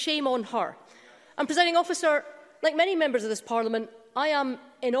actions, then shame on her. And, Presiding Officer, like many members of this Parliament, I am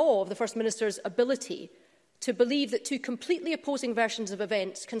in awe of the First Minister's ability to believe that two completely opposing versions of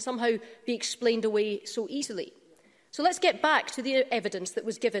events can somehow be explained away so easily. So let's get back to the evidence that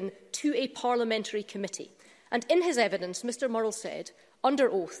was given to a parliamentary committee. And in his evidence, Mr Murrell said,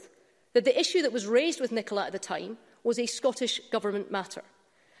 under oath, that the issue that was raised with Nicola at the time was a Scottish Government matter.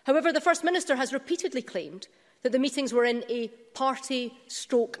 However, the First Minister has repeatedly claimed that the meetings were in a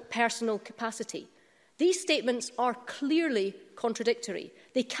party/personal capacity. These statements are clearly contradictory.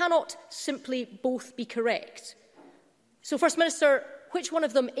 They cannot simply both be correct. So, First Minister, which one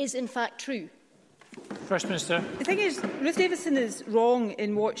of them is in fact true? First Minister. The thing is, Ruth Davidson is wrong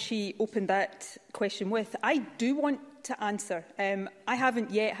in what she opened that question with. I do want to answer. I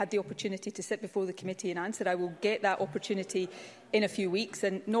haven't yet had the opportunity to sit before the committee and answer. I will get that opportunity in a few weeks,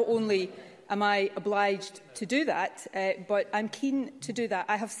 and not only am I obliged to do that, but I'm keen to do that.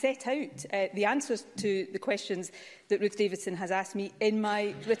 I have set out the answers to the questions that Ruth Davidson has asked me in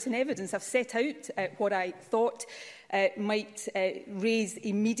my written evidence. I've set out what I thought might raise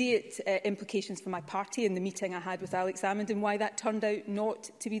immediate implications for my party in the meeting I had with Alex Salmond, and why that turned out not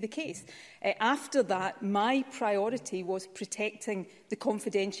to be the case. After that, my priority was protecting the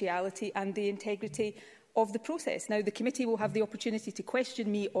confidentiality and the integrity of the process. Now, the committee will have the opportunity to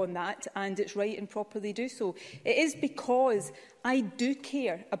question me on that, and it's right and proper they do so. It is because I do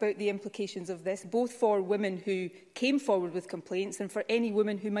care about the implications of this, both for women who came forward with complaints and for any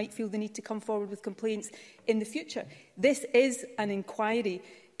women who might feel the need to come forward with complaints in the future. This is an inquiry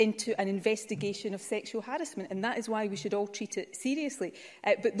into an investigation of sexual harassment, and that is why we should all treat it seriously.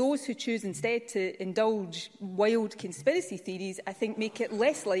 But those who choose instead to indulge wild conspiracy theories, I think, make it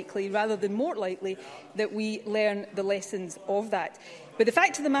less likely, rather than more likely, that we learn the lessons of that. But the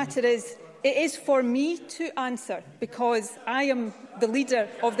fact of the matter is, it is for me to answer, because I am the leader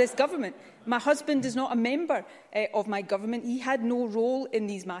of this government. My husband is not a member of my government. He had no role in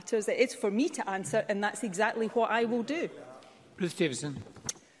these matters. It is for me to answer, and that's exactly what I will do. Ruth Davidson.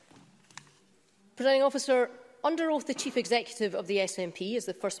 Presiding Officer, under oath, the Chief Executive of the SNP, as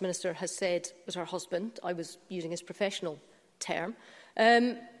the First Minister has said was her husband, I was using his professional term,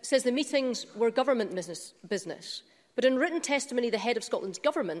 says the meetings were government business. But in written testimony, the head of Scotland's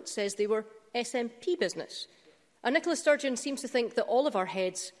government says they were SNP business. And Nicola Sturgeon seems to think that all of our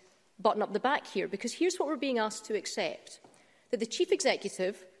heads button up the back here, because here's what we're being asked to accept: that the Chief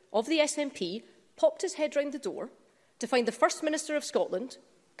Executive of the SNP popped his head round the door to find the First Minister of Scotland,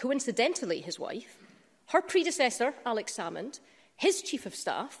 coincidentally his wife, her predecessor, Alex Salmond, his Chief of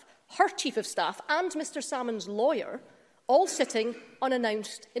Staff, her Chief of Staff and Mr Salmond's lawyer, all sitting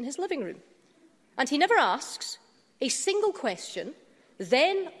unannounced in his living room. And he never asks a single question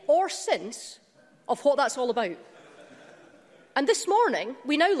then or since, of what that's all about. And this morning,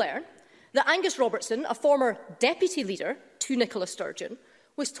 we now learn that Angus Robertson, a former deputy leader to Nicola Sturgeon,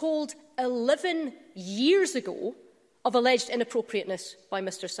 was told 11 years ago of alleged inappropriateness by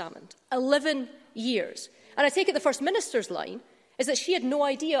Mr Salmond. 11 years. And I take it the First Minister's line is that she had no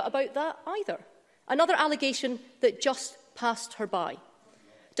idea about that either. Another allegation that just passed her by.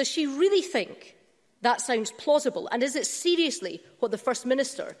 Does she really think that sounds plausible? And is it seriously what the First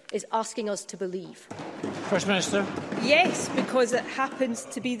Minister is asking us to believe? First Minister. Yes, because it happens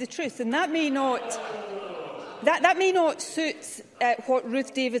to be the truth. And that may not suit what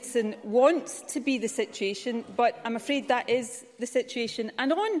Ruth Davidson wants to be the situation, but I'm afraid that is the situation.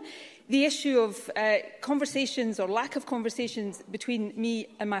 And on the issue of conversations or lack of conversations between me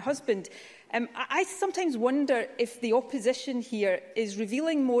and my husband, I sometimes wonder if the opposition here is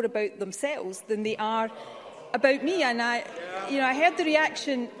revealing more about themselves than they are about me. And I heard the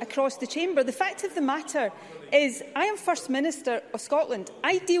reaction across the chamber. The fact of the matter is I am First Minister of Scotland.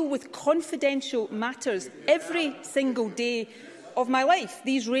 I deal with confidential matters every single day of my life.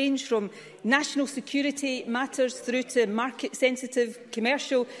 These range from national security matters through to market-sensitive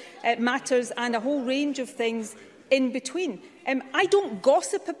commercial matters and a whole range of things in between. I don't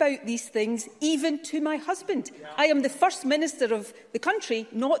gossip about these things, even to my husband. I am the First Minister of the country,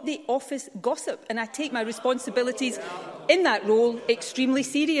 not the office gossip, and I take my responsibilities in that role extremely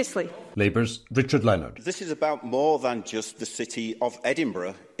seriously. Labour's Richard Leonard. This is about more than just the City of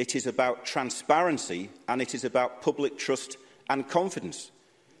Edinburgh. It is about transparency and it is about public trust and confidence.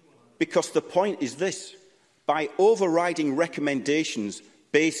 Because the point is this: by overriding recommendations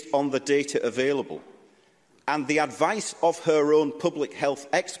based on the data available and the advice of her own public health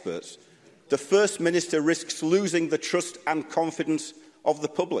experts, the First Minister risks losing the trust and confidence of the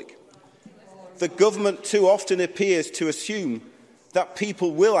public. The government too often appears to assume that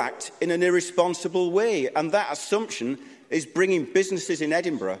people will act in an irresponsible way, and that assumption is bringing businesses in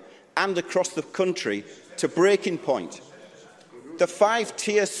Edinburgh and across the country to breaking point. The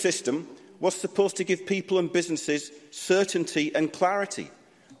 5-tier system was supposed to give people and businesses certainty and clarity,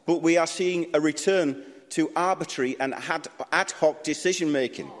 but we are seeing a return to arbitrary and ad hoc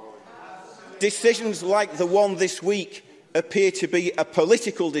decision-making. Decisions like the one this week appear to be a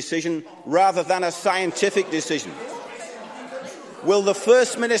political decision rather than a scientific decision. Will the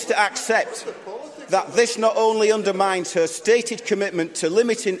First Minister accept that this not only undermines her stated commitment to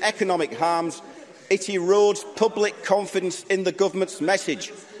limiting economic harms, it erodes public confidence in the government's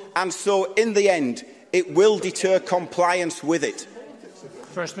message, and so, in the end, it will deter compliance with it?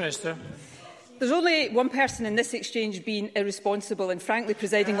 First Minister. There's only one person in this exchange being irresponsible, and frankly,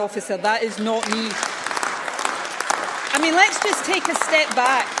 Presiding Officer, that is not me. I mean, let's just take a step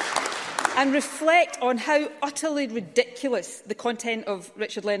back and reflect on how utterly ridiculous the content of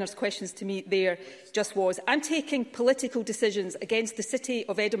Richard Leonard's questions to me there just was. I'm taking political decisions against the City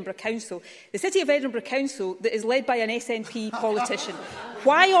of Edinburgh Council, the City of Edinburgh Council that is led by an SNP politician.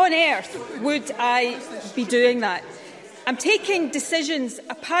 Why on earth would I be doing that? I'm taking decisions,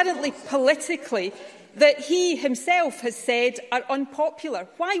 apparently politically, that he himself has said are unpopular.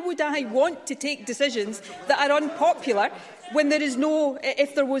 Why would I want to take decisions that are unpopular when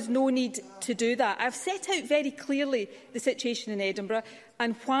if there was no need to do that? I've set out very clearly the situation in Edinburgh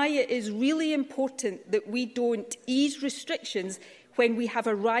and why it is really important that we don't ease restrictions when we have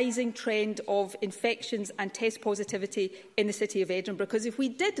a rising trend of infections and test positivity in the City of Edinburgh. Because if we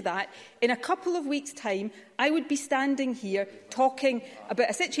did that, in a couple of weeks' time, I would be standing here talking about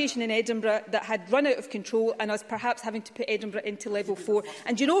a situation in Edinburgh that had run out of control and us perhaps having to put Edinburgh into level 4.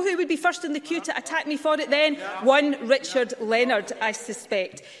 And do you know who would be first in the queue to attack me for it then? One Richard Leonard, I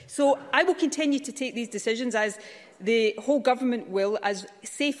suspect. So I will continue to take these decisions, as the whole government will, as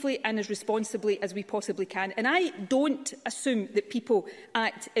safely and as responsibly as we possibly can. And I don't assume that people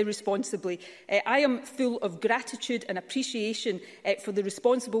act irresponsibly. I am full of gratitude and appreciation for the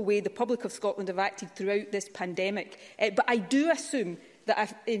responsible way the public of Scotland have acted throughout this pandemic. But I do assume that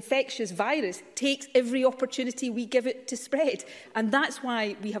an infectious virus takes every opportunity we give it to spread. And that's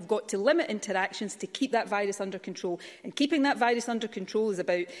why we have got to limit interactions to keep that virus under control. And keeping that virus under control is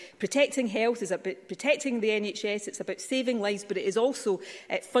about protecting health, is about protecting the NHS, it's about saving lives, but it is also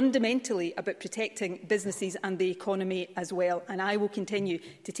fundamentally about protecting businesses and the economy as well. And I will continue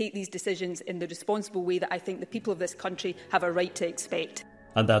to take these decisions in the responsible way that I think the people of this country have a right to expect.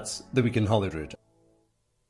 And that's the Week in Holyrood.